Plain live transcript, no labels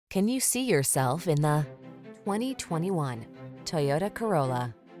Can you see yourself in the 2021 Toyota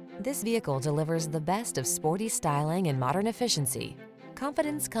Corolla? This vehicle delivers the best of sporty styling and modern efficiency.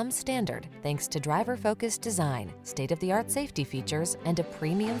 Confidence comes standard thanks to driver-focused design, state-of-the-art safety features, and a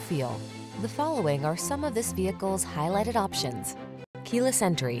premium feel. The following are some of this vehicle's highlighted options: keyless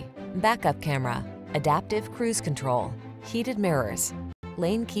entry, backup camera, adaptive cruise control, heated mirrors,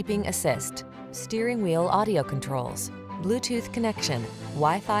 lane keeping assist, steering wheel audio controls, Bluetooth connection,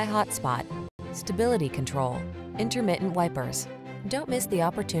 Wi-Fi hotspot, stability control, intermittent wipers. Don't miss the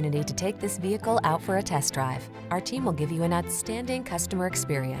opportunity to take this vehicle out for a test drive. Our team will give you an outstanding customer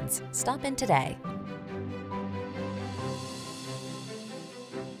experience. Stop in today.